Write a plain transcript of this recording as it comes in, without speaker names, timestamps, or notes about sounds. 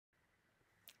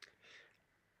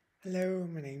Hello,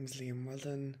 my name's Liam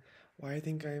Weldon. Why I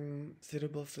think I'm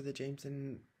suitable for the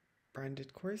Jameson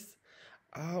branded course?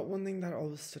 One thing that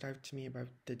always stood out to me about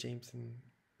the Jameson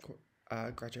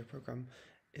graduate program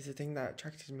is the thing that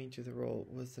attracted me to the role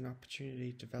was an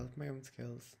opportunity to develop my own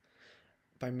skills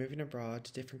by moving abroad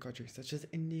to different countries such as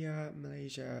India,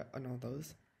 Malaysia, and all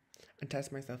those, and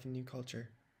test myself in new culture.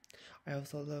 I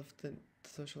also love the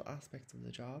social aspects of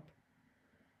the job,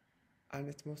 and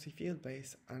it's mostly field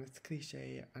based and it's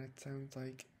cliche and it sounds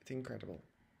like it's incredible.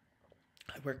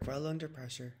 I work well under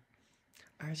pressure.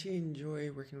 I actually enjoy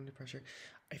working under pressure.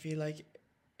 I feel like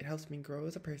it helps me grow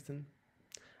as a person,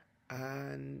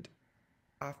 and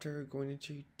after going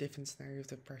into different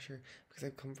scenarios of pressure, because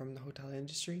I've come from the hotel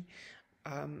industry,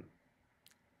 um,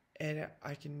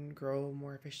 I can grow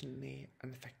more efficiently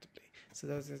and effectively. So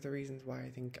those are the reasons why I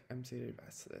think I'm suited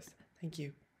best to this. Thank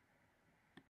you.